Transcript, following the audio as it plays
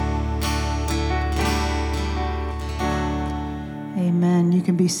You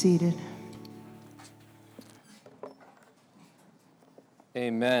can be seated.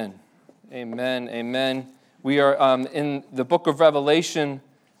 Amen. Amen. Amen. We are in the book of Revelation,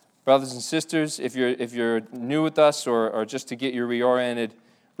 brothers and sisters. If you're new with us or just to get you reoriented,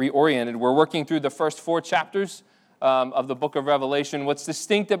 we're working through the first 4 chapters of the book of Revelation. What's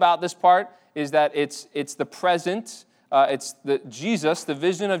distinct about this part is that it's the present. It's the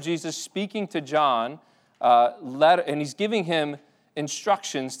vision of Jesus speaking to John, and he's giving him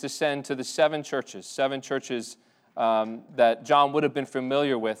instructions to send to the 7 churches that John would have been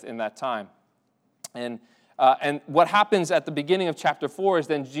familiar with in that time. And what happens at the beginning of chapter 4 is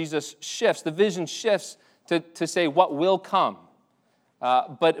then Jesus shifts, the vision shifts to say what will come.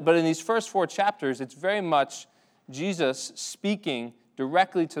 But in these first 4 chapters, it's very much Jesus speaking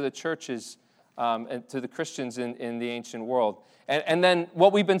directly to the churches and to the Christians in the ancient world. And then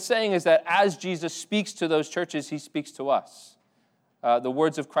what we've been saying is that as Jesus speaks to those churches, he speaks to us. The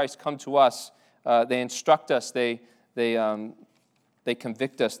words of Christ come to us. They instruct us. They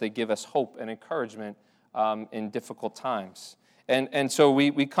convict us. They give us hope and encouragement in difficult times. And so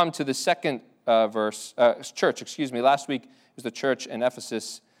we come to the second church. Last week was the church in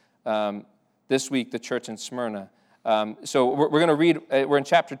Ephesus. This week, the church in Smyrna. So we're going to read. We're in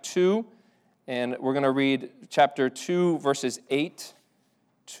chapter 2, and we're going to read chapter 2, verses 8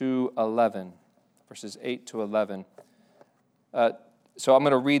 to 11. Verses 8 to 11. So I'm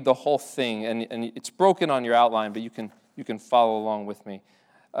going to read the whole thing, and it's broken on your outline, but you can follow along with me.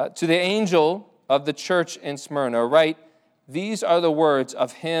 To the angel of the church in Smyrna, write, these are the words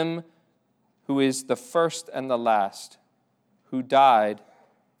of him who is the first and the last, who died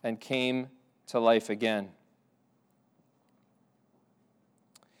and came to life again.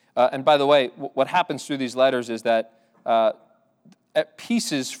 And by the way, what happens through these letters is that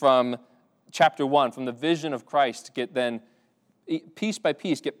pieces from chapter 1, from the vision of Christ, get then piece by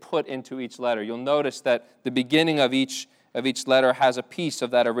piece get put into each letter. You'll notice that the beginning of each letter has a piece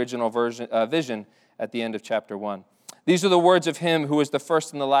of that original vision at the end of chapter 1. These are the words of him who is the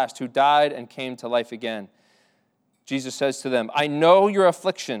first and the last, who died and came to life again. Jesus says to them, I know your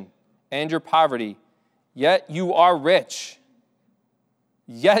affliction and your poverty, yet you are rich.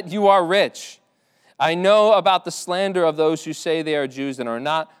 Yet you are rich. I know about the slander of those who say they are Jews and are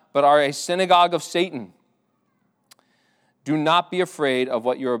not, but are a synagogue of Satan. Do not be afraid of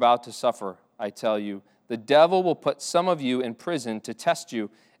what you're about to suffer, I tell you. The devil will put some of you in prison to test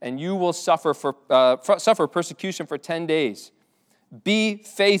you, and you will suffer persecution for 10 days. Be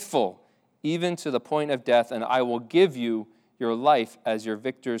faithful, even to the point of death, and I will give you your life as your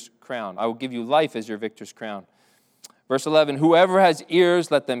victor's crown. I will give you life as your victor's crown. Verse 11, whoever has ears,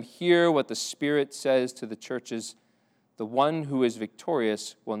 let them hear what the Spirit says to the churches. The one who is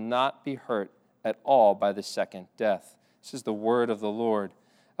victorious will not be hurt at all by the second death. This is the word of the Lord.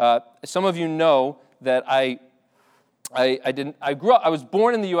 Some of you know that I was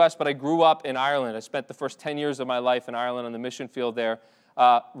born in the U.S., but I grew up in Ireland. I spent the first 10 years of my life in Ireland on the mission field there.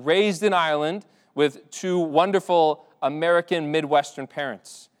 Raised in Ireland with 2 wonderful American Midwestern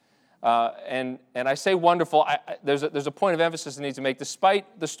parents. And I say wonderful. There's a point of emphasis I need to make.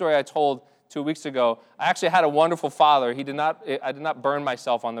 Despite the story I told 2 weeks ago, I actually had a wonderful father. I did not burn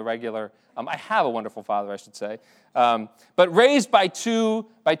myself on the regular. I have a wonderful father, I should say. But raised by two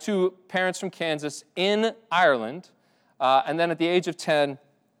parents from Kansas in Ireland, and then at the age of 10,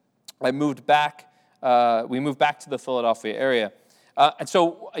 we moved back to the Philadelphia area. And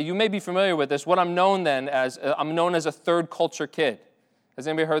so you may be familiar with this. What I'm known as a third culture kid. Has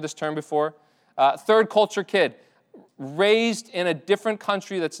anybody heard this term before? Third culture kid, raised in a different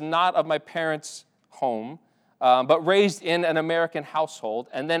country that's not of my parents' home, but raised in an American household,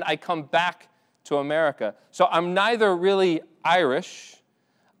 and then I come back to America. So I'm neither really Irish,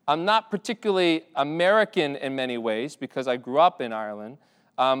 I'm not particularly American in many ways because I grew up in Ireland,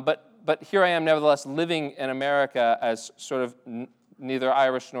 but here I am nevertheless living in America as sort of neither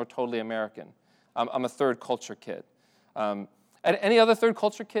Irish nor totally American. I'm a third culture kid. Any other third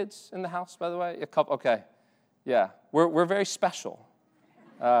culture kids in the house, by the way? A couple. Okay, yeah, we're very special.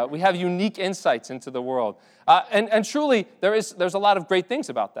 We have unique insights into the world, and truly there's a lot of great things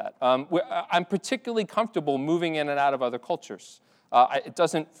about that. I'm particularly comfortable moving in and out of other cultures. It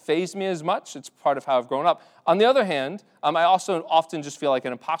doesn't faze me as much. It's part of how I've grown up. On the other hand, I also often just feel like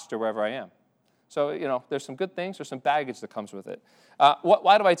an imposter wherever I am. So there's some good things, there's some baggage that comes with it.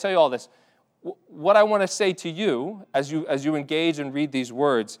 Why do I tell you all this? What I want to say to you as you engage and read these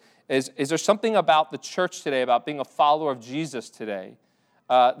words is there something about the church today, about being a follower of Jesus today,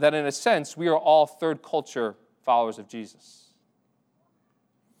 that in a sense we are all third culture followers of Jesus.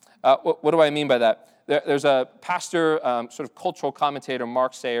 What do I mean by that? There's a pastor, sort of cultural commentator,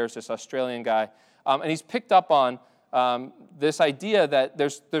 Mark Sayers, this Australian guy, and he's picked up on this idea that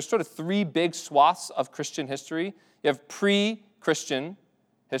there's sort of three big swaths of Christian history. You have pre-Christian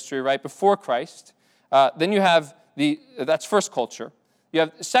history, right, before Christ. Then you have that's first culture. You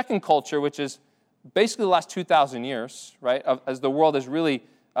have second culture, which is basically the last 2,000 years, right, as the world has really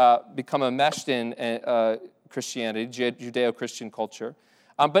become enmeshed in Christianity, Judeo-Christian culture.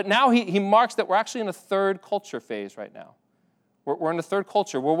 But now he marks that we're actually in a third culture phase right now. We're in the third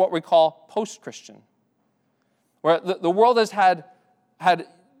culture. We're what we call post-Christian, where the world has had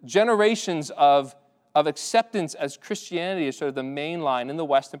generations of acceptance as Christianity is sort of the main line, in the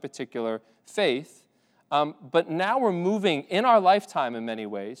West in particular, faith. But now we're moving in our lifetime in many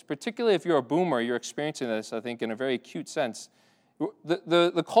ways, particularly if you're a boomer, you're experiencing this, I think, in a very acute sense.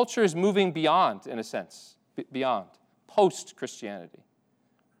 The culture is moving beyond, in a sense, beyond, post-Christianity.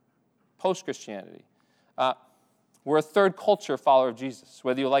 Post-Christianity. We're a third culture follower of Jesus,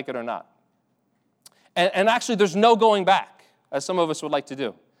 whether you like it or not. And actually, there's no going back, as some of us would like to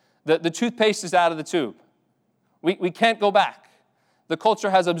do. The toothpaste is out of the tube. We can't go back. The culture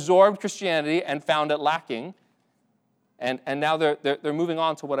has absorbed Christianity and found it lacking, and now they're moving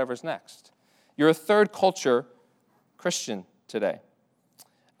on to whatever's next. You're a third culture Christian today.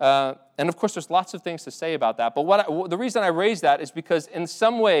 And of course, there's lots of things to say about that. But the reason I raise that is because in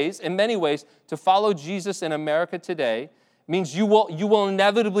many ways, to follow Jesus in America today means you will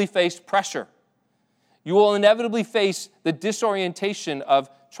inevitably face pressure. You will inevitably face the disorientation of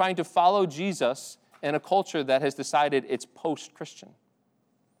trying to follow Jesus in a culture that has decided it's post-Christian.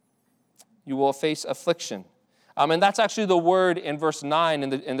 You will face affliction. And that's actually the word in verse 9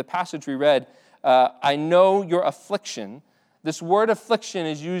 in the passage we read. I know your affliction. This word affliction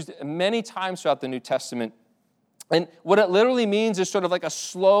is used many times throughout the New Testament. And what it literally means is sort of like a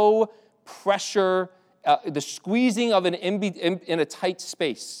slow pressure, the squeezing of in a tight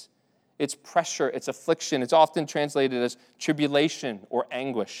space. It's pressure, it's affliction. It's often translated as tribulation or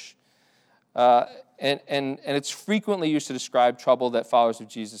anguish. And it's frequently used to describe trouble that followers of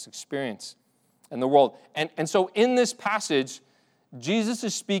Jesus experience in the world. And so in this passage, Jesus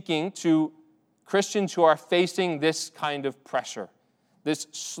is speaking to Christians who are facing this kind of pressure, this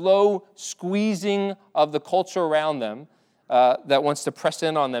slow squeezing of the culture around them that wants to press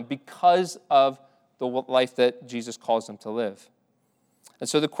in on them because of the life that Jesus calls them to live. And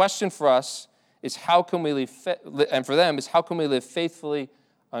so the question for us is how can we live, and for them is how can we live faithfully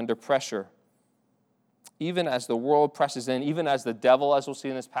under pressure? Even as the world presses in, even as the devil, as we'll see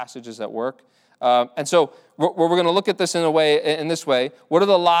in this passage, is at work. And so we're going to look at this in this way. What are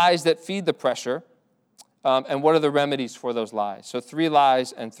the lies that feed the pressure? And what are the remedies for those lies? So 3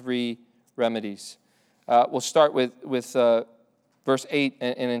 lies and 3 remedies. We'll start with verse 8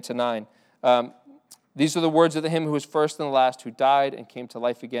 and into 9. These are the words of him who was first and the last, who died and came to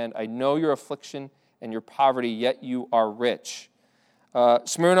life again. I know your affliction and your poverty, yet you are rich.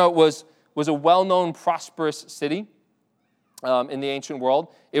 Smyrna was a well-known, prosperous city in the ancient world.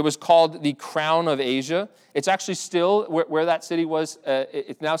 It was called the Crown of Asia. It's actually still, where that city was,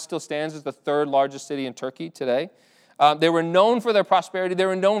 it now still stands as the 3rd largest city in Turkey today. They were known for their prosperity. They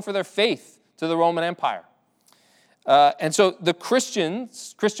were known for their faith to the Roman Empire. And so the Christian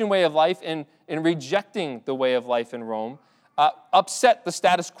way of life, in rejecting the way of life in Rome, upset the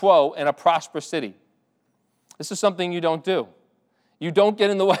status quo in a prosperous city. This is something you don't do. You don't get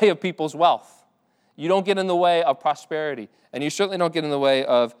in the way of people's wealth. You don't get in the way of prosperity. And you certainly don't get in the way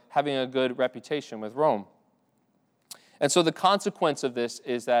of having a good reputation with Rome. And so the consequence of this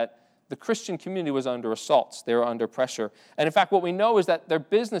is that the Christian community was under assaults. They were under pressure. And in fact, what we know is that their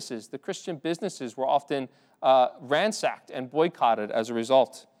businesses, the Christian businesses, were often ransacked and boycotted as a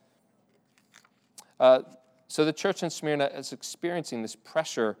result. So the church in Smyrna is experiencing this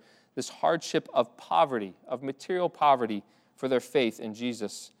pressure, this hardship of poverty, of material poverty for their faith in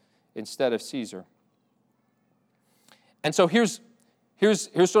Jesus instead of Caesar. And so here's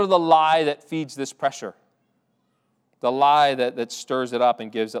sort of the lie that feeds this pressure, the lie that stirs it up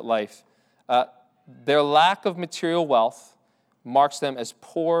and gives it life. Their lack of material wealth marks them as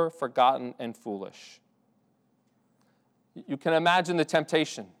poor, forgotten, and foolish. You can imagine the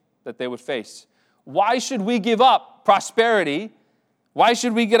temptation that they would face. Why should we give up prosperity? Why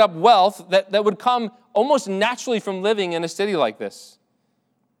should we give up wealth that would come almost naturally from living in a city like this?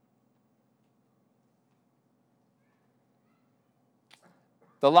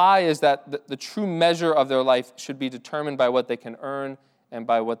 The lie is that the true measure of their life should be determined by what they can earn and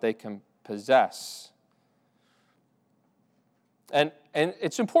by what they can possess. And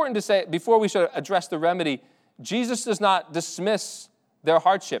it's important to say, before we sort of address the remedy, Jesus does not dismiss their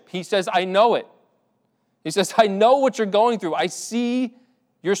hardship. He says, I know it. He says, I know what you're going through. I see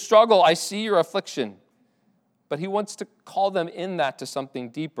your struggle. I see your affliction. But he wants to call them in that to something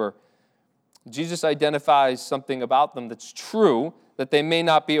deeper. Jesus identifies something about them that's true that they may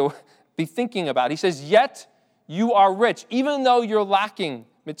not be thinking about. He says, yet you are rich. Even though you're lacking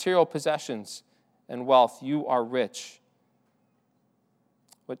material possessions and wealth, you are rich.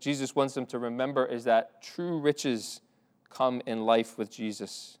 What Jesus wants them to remember is that true riches come in life with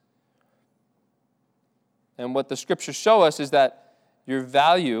Jesus. And what the scriptures show us is that your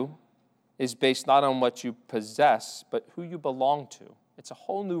value is based not on what you possess, but who you belong to. It's a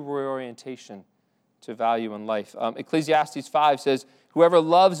whole new reorientation to value in life. Ecclesiastes 5 says, whoever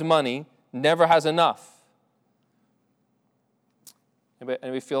loves money never has enough.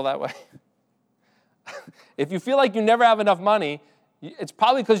 Anybody feel that way? If you feel like you never have enough money, it's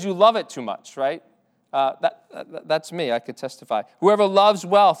probably because you love it too much, right? That's me. I could testify. Whoever loves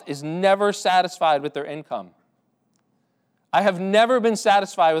wealth is never satisfied with their income. I have never been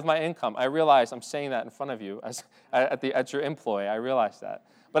satisfied with my income. I realize I'm saying that in front of you at your employ. I realize that.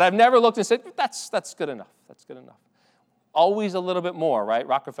 But I've never looked and said, that's good enough. That's good enough. Always a little bit more, right?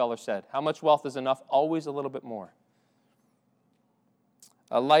 Rockefeller said, how much wealth is enough? Always a little bit more.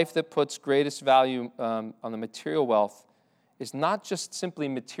 A life that puts greatest value on the material wealth is not just simply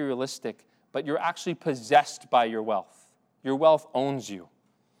materialistic, but you're actually possessed by your wealth. Your wealth owns you.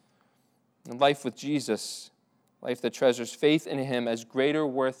 And life with Jesus, life that treasures faith in him as greater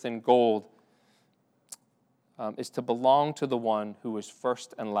worth than gold, is to belong to the one who is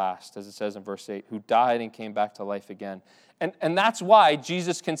first and last, as it says in verse 8, who died and came back to life again. And that's why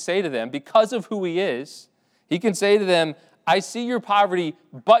Jesus can say to them, because of who he is, he can say to them, I see your poverty,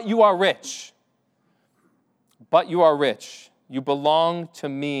 but you are rich. But you are rich. You belong to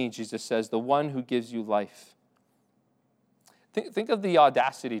me, Jesus says, the one who gives you life. Think of the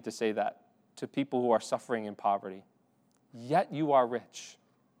audacity to say that to people who are suffering in poverty. Yet you are rich.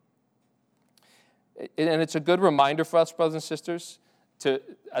 And it's a good reminder for us, brothers and sisters,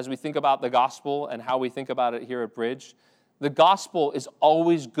 as we think about the gospel and how we think about it here at Bridge, the gospel is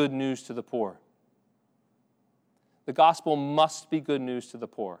always good news to the poor. The gospel must be good news to the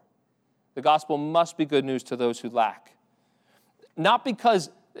poor. The gospel must be good news to those who lack. Not because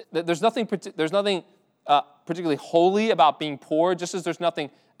there's nothing particularly holy about being poor, just as there's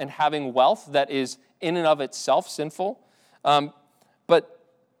nothing in having wealth that is in and of itself sinful.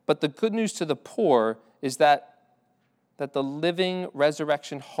 But the good news to the poor is that the living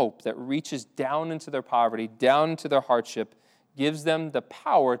resurrection hope that reaches down into their poverty, down into their hardship, gives them the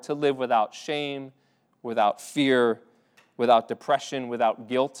power to live without shame, without fear, without depression, without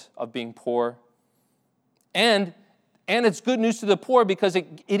guilt of being poor. And it's good news to the poor because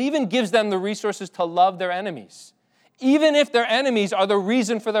it even gives them the resources to love their enemies, even if their enemies are the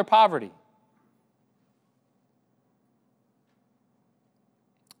reason for their poverty.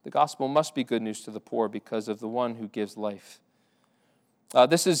 The gospel must be good news to the poor because of the one who gives life.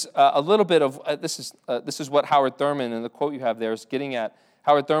 This is a little bit of this is what Howard Thurman, and the quote you have there, is getting at.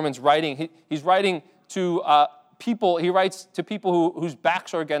 Howard Thurman's writing. He's writing to people. He writes to people whose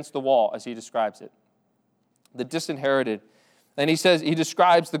backs are against the wall, as he describes it, the disinherited. And he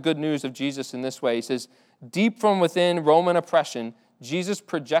describes the good news of Jesus in this way. He says, deep from within Roman oppression, Jesus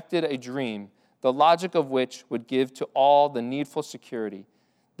projected a dream, the logic of which would give to all the needful security.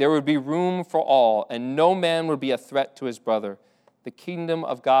 There would be room for all, and no man would be a threat to his brother. The kingdom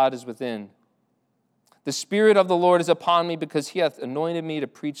of God is within. The Spirit of the Lord is upon me because he hath anointed me to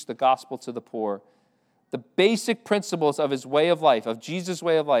preach the gospel to the poor. The basic principles of his way of life, of Jesus'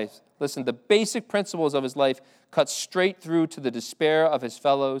 way of life, listen, the basic principles of his life cut straight through to the despair of his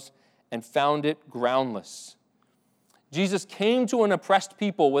fellows and found it groundless. Jesus came to an oppressed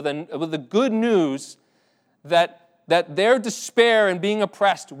people with the good news that their despair and being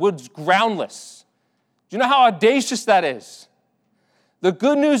oppressed was groundless. Do you know how audacious that is? The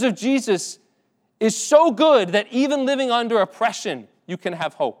good news of Jesus is so good that even living under oppression, you can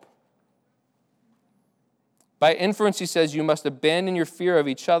have hope. By inference, he says, you must abandon your fear of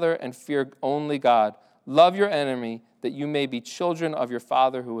each other and fear only God. Love your enemy, that you may be children of your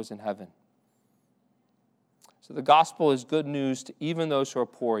Father who is in heaven. So the gospel is good news to even those who are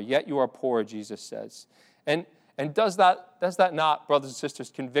poor. Yet you are poor, Jesus says. And does that not, brothers and sisters,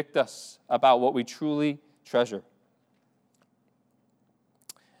 convict us about what we truly treasure?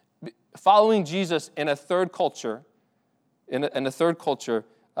 Following Jesus in a third culture,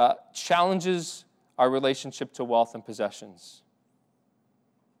 challenges our relationship to wealth and possessions.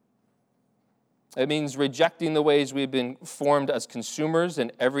 It means rejecting the ways we've been formed as consumers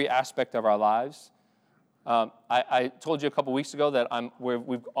in every aspect of our lives, I told you a couple weeks ago that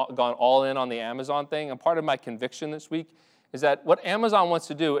we've gone all in on the Amazon thing, and part of my conviction this week is that what Amazon wants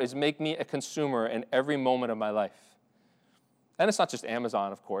to do is make me a consumer in every moment of my life. And it's not just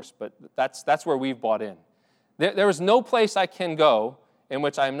Amazon, of course, but that's where we've bought in. There is no place I can go in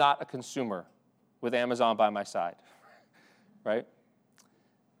which I'm not a consumer with Amazon by my side, right?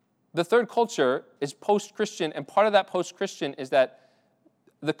 The third culture is post-Christian, and part of that post-Christian is that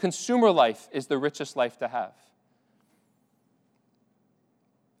the consumer life is the richest life to have.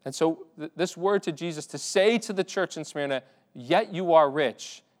 And so this word to Jesus, to say to the church in Smyrna, yet you are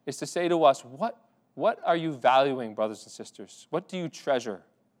rich, is to say to us, what are you valuing, brothers and sisters? What do you treasure?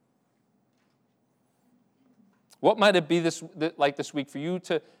 What might it be like this week for you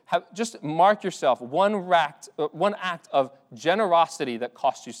to have just mark yourself one act of generosity that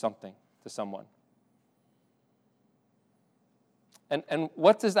cost you something to someone? And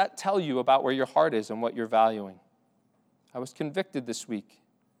what does that tell you about where your heart is and what you're valuing? I was convicted this week.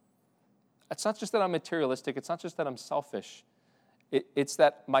 It's not just that I'm materialistic. It's not just that I'm selfish. It's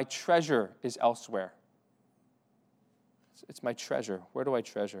that my treasure is elsewhere. It's my treasure. Where do I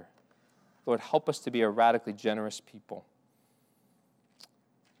treasure? Lord, help us to be a radically generous people.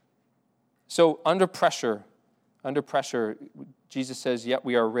 So under pressure, Jesus says, yet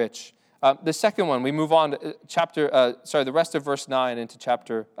we are rich. The second one, we move on to the rest of verse 9 into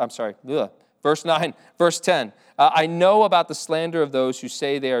verse 9, verse 10. I know about the slander of those who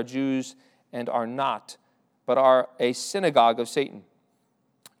say they are Jews and are not, but are a synagogue of Satan.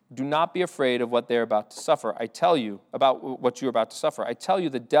 Do not be afraid of what they're about to suffer. I tell you about what you're about to suffer. I tell you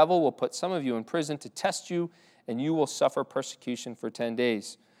the devil will put some of you in prison to test you, and you will suffer persecution for 10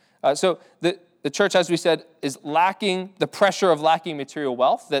 days. So the church, as we said, is lacking the pressure of lacking material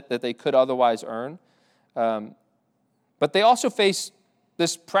wealth that they could otherwise earn. But they also face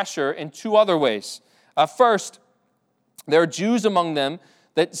this pressure in two other ways. First, there are Jews among them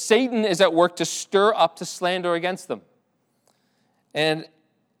that Satan is at work to stir up to slander against them. And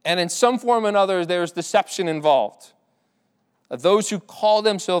in some form or another, there's deception involved. Those who call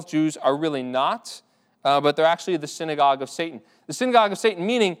themselves Jews are really not, but they're actually the synagogue of Satan. The synagogue of Satan,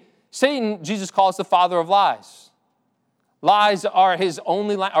 meaning Satan, Jesus calls the father of lies. Lies are his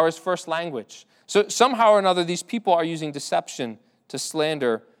first language. So somehow or another, these people are using deception to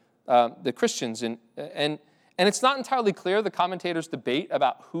slander the Christians. And it's not entirely clear. The commentators debate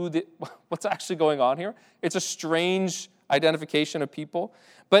about what's actually going on here. It's a strange identification of people.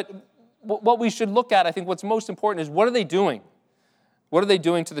 But what we should look at, I think what's most important is, what are they doing? What are they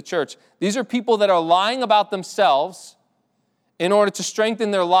doing to the church? These are people that are lying about themselves in order to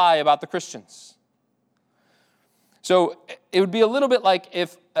strengthen their lie about the Christians. So it would be a little bit like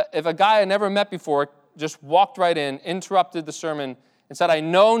if a guy I never met before just walked right in, interrupted the sermon, and said, I've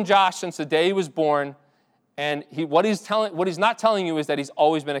known Josh since the day he was born, and what he's not telling you is that he's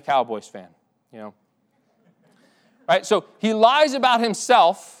always been a Cowboys fan, Right? So he lies about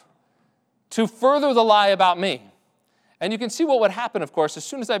himself to further the lie about me. And you can see what would happen, of course. As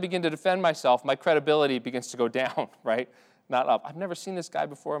soon as I begin to defend myself, my credibility begins to go down, right? Not up. I've never seen this guy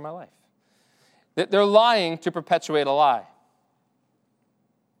before in my life. They're lying to perpetuate a lie.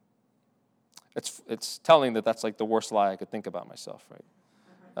 It's telling that that's like the worst lie I could think about myself,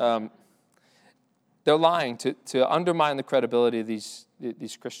 right? They're lying to undermine the credibility of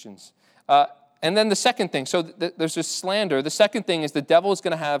these Christians. And then the second thing, so there's this slander. The second thing is the devil is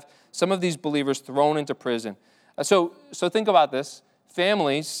going to have some of these believers thrown into prison. So think about this.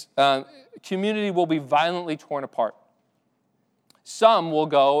 Families, community will be violently torn apart. Some will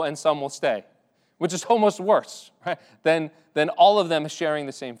go and some will stay, which is almost worse, right, than all of them sharing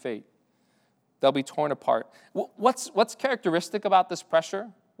the same fate. They'll be torn apart. What's characteristic about this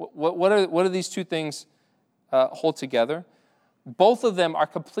pressure? What are these two things hold together? Both of them are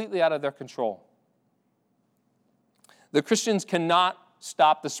completely out of their control. The Christians cannot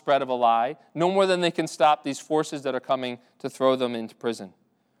stop the spread of a lie, no more than they can stop these forces that are coming to throw them into prison.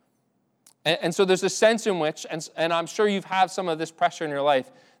 And so there's a sense in which, and I'm sure you've had some of this pressure in your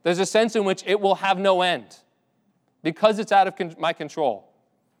life, there's a sense in which it will have no end because it's out of my control.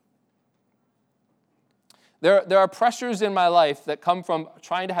 There are pressures in my life that come from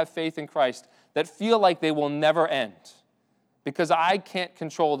trying to have faith in Christ that feel like they will never end because I can't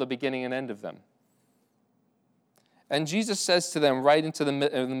control the beginning and end of them. And Jesus says to them right in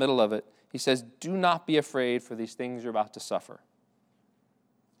the middle of it, he says, do not be afraid for these things you're about to suffer.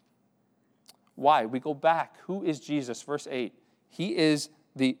 Why? We go back. Who is Jesus? Verse 8. He is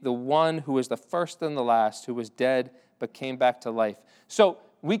the one who is the first and the last, who was dead but came back to life. So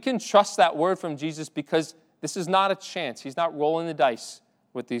we can trust that word from Jesus because this is not a chance. He's not rolling the dice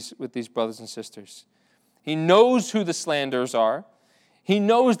with these brothers and sisters. He knows who the slanderers are. He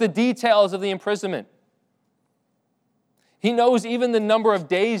knows the details of the imprisonment. He knows even the number of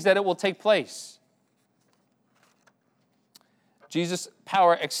days that it will take place. Jesus'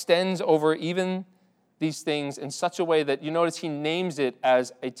 power extends over even these things in such a way that you notice he names it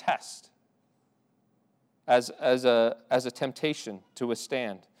as a test, as a temptation to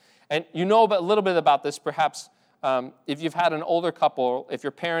withstand. And you know a little bit about this, perhaps, if you've had an older couple, if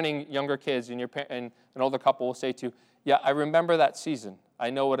you're parenting younger kids and an older couple will say to you, yeah, I remember that season. I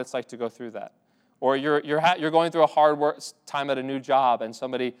know what it's like to go through that. Or you're going through a hard work time at a new job, and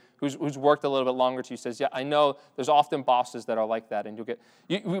somebody who's worked a little bit longer to you says, yeah, I know there's often bosses that are like that. And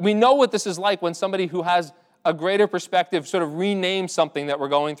we know what this is like when somebody who has a greater perspective sort of renames something that we're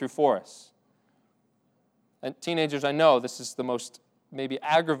going through for us. And teenagers, I know this is the most maybe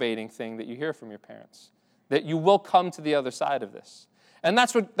aggravating thing that you hear from your parents, that you will come to the other side of this. And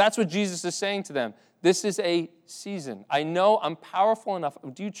that's what Jesus is saying to them. This is a season. I know I'm powerful enough.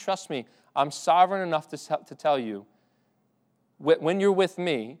 Do you trust me? I'm sovereign enough to tell you, when you're with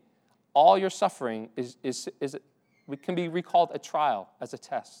me, all your suffering can be recalled a trial, as a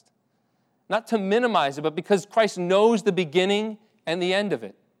test. Not to minimize it, but because Christ knows the beginning and the end of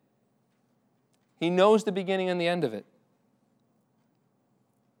it. He knows the beginning and the end of it.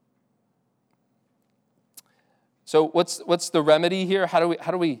 So what's the remedy here? How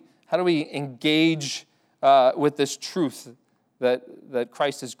do we engage with this truth that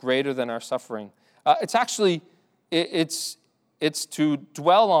Christ is greater than our suffering? It's actually it's to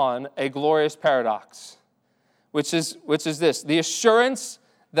dwell on a glorious paradox, which is this: the assurance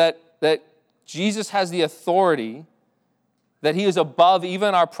that Jesus has the authority, that he is above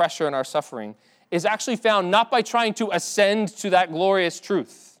even our pressure and our suffering, is actually found not by trying to ascend to that glorious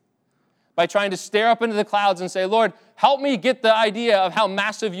truth, by trying to stare up into the clouds and say, Lord, help me get the idea of how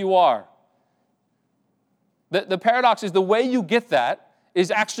massive you are. The paradox is the way you get that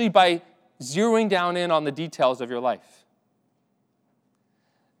is actually by zeroing down in on the details of your life.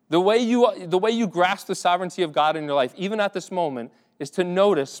 The way you grasp the sovereignty of God in your life, even at this moment, is to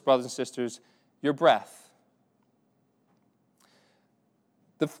notice, brothers and sisters, your breath.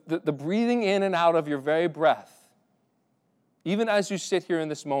 The breathing in and out of your very breath, even as you sit here in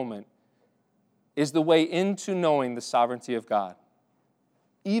this moment, is the way into knowing the sovereignty of God.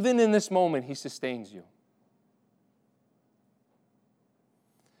 Even in this moment, he sustains you.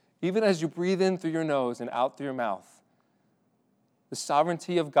 Even as you breathe in through your nose and out through your mouth, the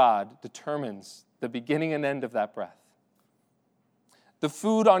sovereignty of God determines the beginning and end of that breath. The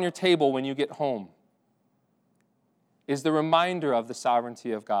food on your table when you get home is the reminder of the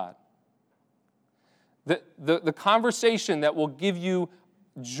sovereignty of God. The conversation that will give you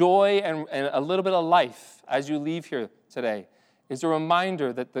joy and a little bit of life as you leave here today is a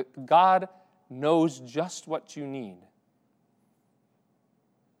reminder that God knows just what you need.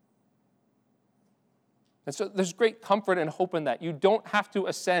 And so there's great comfort and hope in that. You don't have to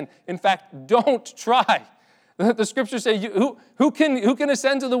ascend. In fact, don't try. The scriptures say, who can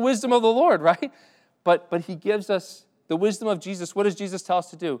ascend to the wisdom of the Lord, right? But he gives us the wisdom of Jesus. What does Jesus tell us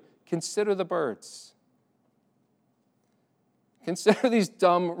to do? Consider the birds. Consider these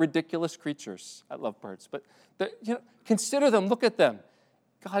dumb, ridiculous creatures. I love birds, but consider them. Look at them.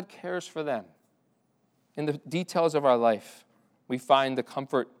 God cares for them. In the details of our life, we find the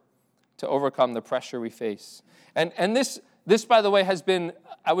comfort to overcome the pressure we face. And this, by the way, has been,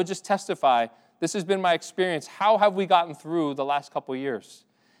 I would just testify, this has been my experience. How have we gotten through the last couple of years?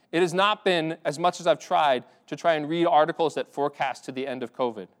 It has not been, as much as I've tried, to try and read articles that forecast to the end of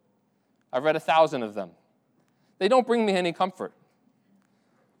COVID. I've read 1,000 of them. They don't bring me any comfort.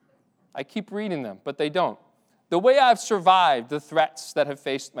 I keep reading them, but they don't. The way I've survived the threats that have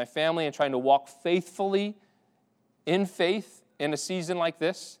faced my family and trying to walk faithfully in faith in a season like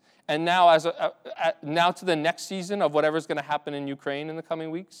this, and now now to the next season of whatever's going to happen in Ukraine in the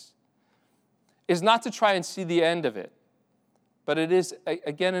coming weeks, is not to try and see the end of it, but it is,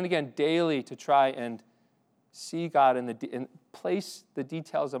 again and again, daily to try and see God and place the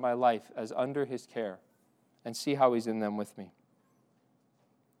details of my life as under his care and see how he's in them with me.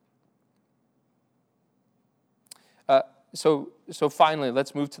 So finally,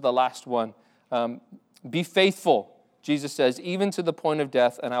 let's move to the last one. Be faithful, Jesus says, even to the point of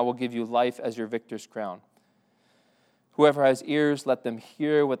death, and I will give you life as your victor's crown. Whoever has ears, let them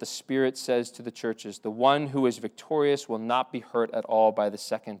hear what the Spirit says to the churches. The one who is victorious will not be hurt at all by the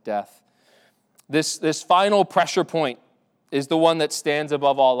second death. This final pressure point is the one that stands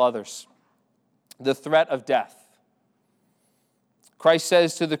above all others. The threat of death. Christ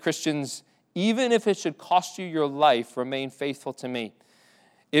says to the Christians, even if it should cost you your life, remain faithful to me.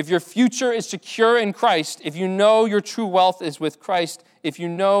 If your future is secure in Christ, if you know your true wealth is with Christ, if you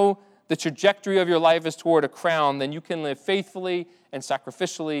know the trajectory of your life is toward a crown, then you can live faithfully and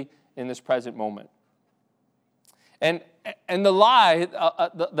sacrificially in this present moment. And the lie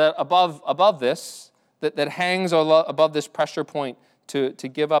that above this, that hangs above this pressure point to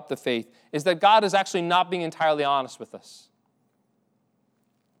give up the faith, is that God is actually not being entirely honest with us.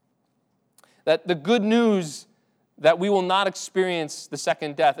 That the good news that we will not experience the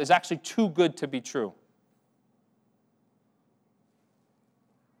second death is actually too good to be true.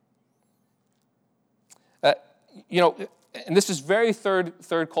 And this is very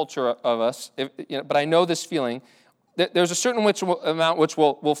third culture of us, but I know this feeling. There's a certain amount which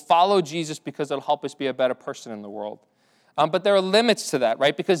will follow Jesus because it'll help us be a better person in the world. But there are limits to that,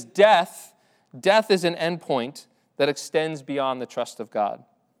 right? Because death is an endpoint that extends beyond the trust of God.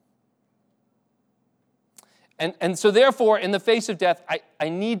 And so therefore, in the face of death, I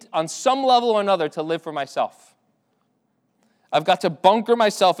need, on some level or another, to live for myself. I've got to bunker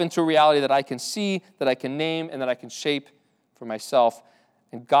myself into a reality that I can see, that I can name, and that I can shape for myself.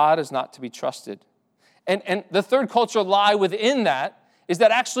 And God is not to be trusted. And the third cultural lie within that is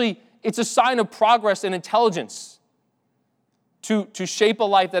that actually it's a sign of progress and intelligence to shape a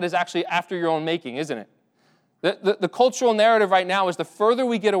life that is actually after your own making, isn't it? The cultural narrative right now is the further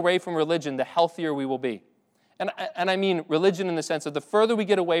we get away from religion, the healthier we will be. And I mean religion in the sense of the further we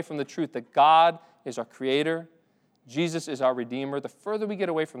get away from the truth that God is our creator, Jesus is our redeemer, the further we get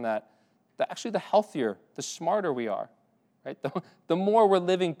away from that, the healthier, the smarter we are. Right? The more we're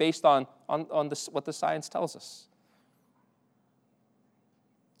living based on what the science tells us.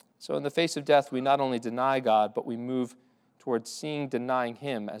 So in the face of death, we not only deny God, but we move towards seeing denying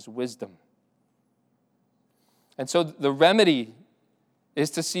him as wisdom. And so the remedy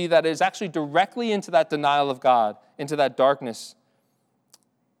is to see that it is actually directly into that denial of God, into that darkness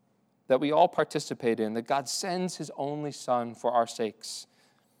that we all participate in, that God sends his only Son for our sakes.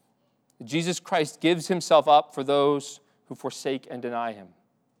 Jesus Christ gives himself up for those who forsake and deny him.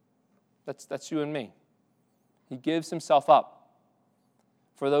 That's you and me. He gives himself up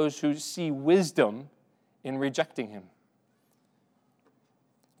for those who see wisdom in rejecting him.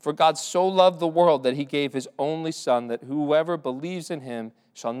 For God so loved the world that he gave his only Son, that whoever believes in him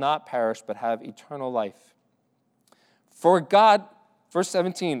shall not perish but have eternal life. For God, verse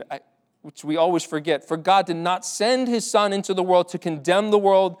 17, which we always forget, for God did not send his Son into the world to condemn the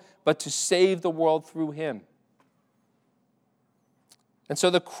world, but to save the world through him. And so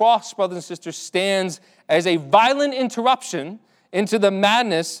the cross, brothers and sisters, stands as a violent interruption into the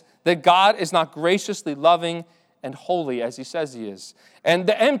madness that God is not graciously loving and holy as he says he is. And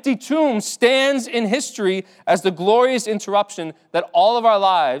the empty tomb stands in history as the glorious interruption that all of our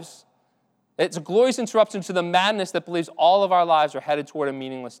lives, it's a glorious interruption to the madness that believes all of our lives are headed toward a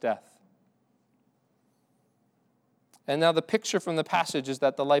meaningless death. And now the picture from the passage is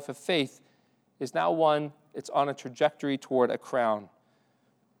that the life of faith is now one, it's on a trajectory toward a crown.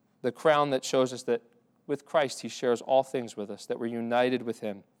 The crown that shows us that with Christ he shares all things with us, that we're united with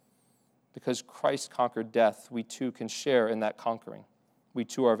him. Because Christ conquered death, we too can share in that conquering. We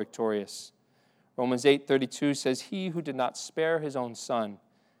too are victorious. Romans 8:32 says, he who did not spare his own Son,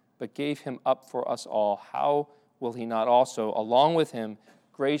 but gave him up for us all, how will he not also, along with him,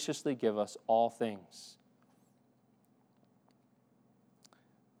 graciously give us all things?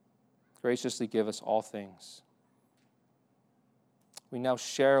 Graciously give us all things. We now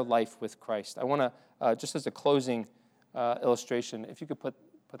share life with Christ. I want to, just as a closing illustration, if you could put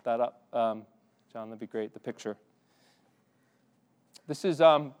that up, John, that'd be great, the picture. This is,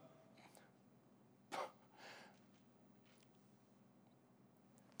 I'm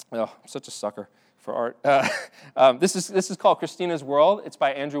such a sucker for art. This is called Christina's World. It's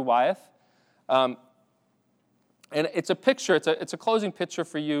by Andrew Wyeth. And it's a picture, it's a closing picture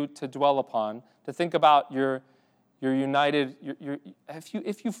for you to dwell upon, to think about you're united,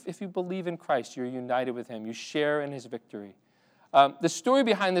 if you believe in Christ, you're united with him, you share in his victory. The story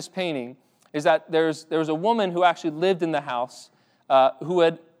behind this painting is that there was a woman who actually lived in the house who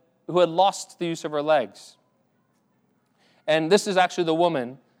had lost the use of her legs. And this is actually the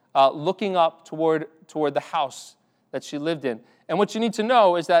woman looking up toward the house that she lived in. And what you need to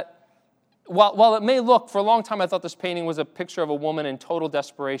know is that while it may look, for a long time I thought this painting was a picture of a woman in total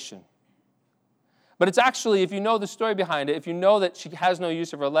desperation. But it's actually, if you know the story behind it, if you know that she has no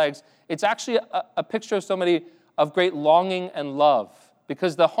use of her legs, it's actually a picture of somebody of great longing and love,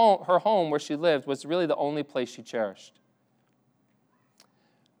 because her home where she lived was really the only place she cherished.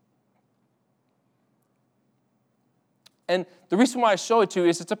 And the reason why I show it to you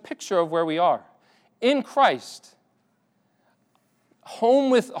is it's a picture of where we are. In Christ, Home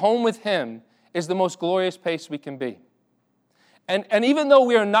with him is the most glorious place we can be. And even though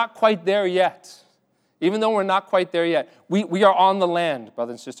we are not quite there yet, we are on the land,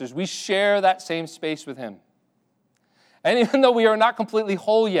 brothers and sisters. We share that same space with him. And even though we are not completely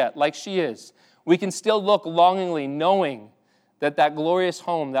whole yet, like she is, we can still look longingly, knowing that that glorious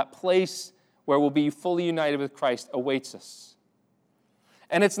home, that place where we'll be fully united with Christ, awaits us.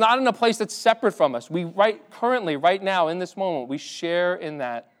 And it's not in a place that's separate from us. Currently, right now, in this moment, we share in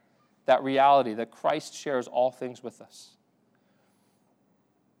that reality that Christ shares all things with us.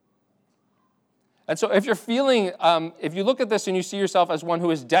 And so if you're feeling, if you look at this and you see yourself as one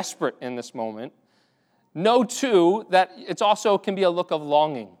who is desperate in this moment, know too that it also can be a look of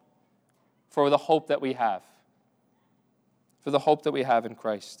longing for the hope that we have. For the hope that we have in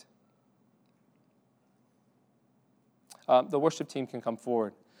Christ. The worship team can come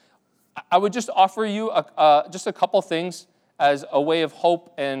forward. I would just offer you just a couple things as a way of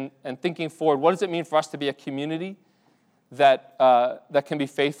hope and thinking forward. What does it mean for us to be a community that can be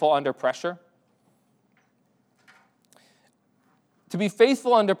faithful under pressure? To be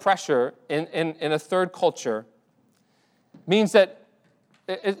faithful under pressure in a third culture means that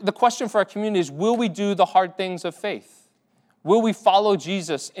the question for our community is, will we do the hard things of faith? Will we follow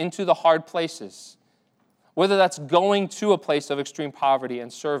Jesus into the hard places? Whether that's going to a place of extreme poverty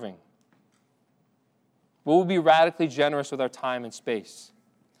and serving. Will we be radically generous with our time and space?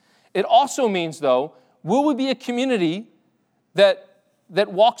 It also means, though, will we be a community that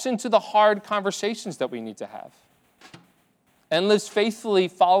walks into the hard conversations that we need to have and lives faithfully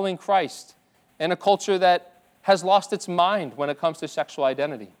following Christ in a culture that has lost its mind when it comes to sexual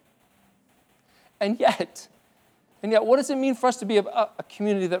identity? And yet, what does it mean for us to be a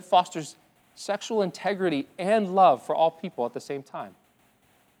community that fosters sexual integrity and love for all people at the same time?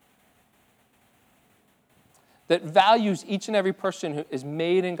 That values each and every person who is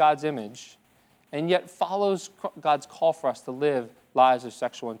made in God's image and yet follows God's call for us to live lives of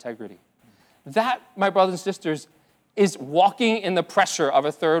sexual integrity. That, my brothers and sisters, is walking in the pressure of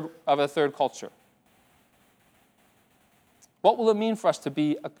a third culture. What will it mean for us to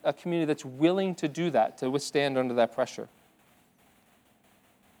be a community that's willing to do that, to withstand under that pressure?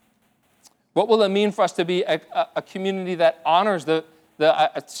 What will it mean for us to be a community that honors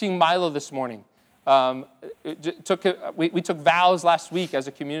seeing Milo this morning? We took vows last week as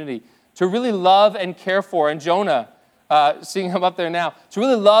a community to really love and care for, and Jonah, seeing him up there now, to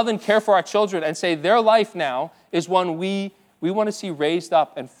really love and care for our children and say their life now is one we want to see raised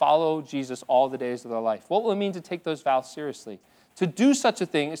up and follow Jesus all the days of their life. What will it mean to take those vows seriously? To do such a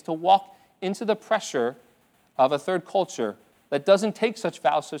thing is to walk into the pressure of a third culture that doesn't take such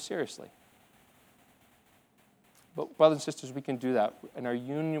vows so seriously. But brothers and sisters, we can do that. In our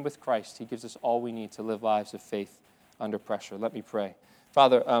union with Christ, he gives us all we need to live lives of faith under pressure. Let me pray.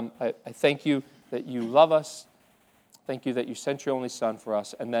 Father, I thank you that you love us. Thank you that you sent your only Son for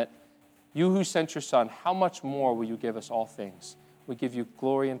us, and that you who sent your Son, how much more will you give us all things? We give you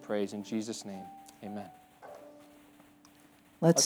glory and praise in Jesus' name. Amen.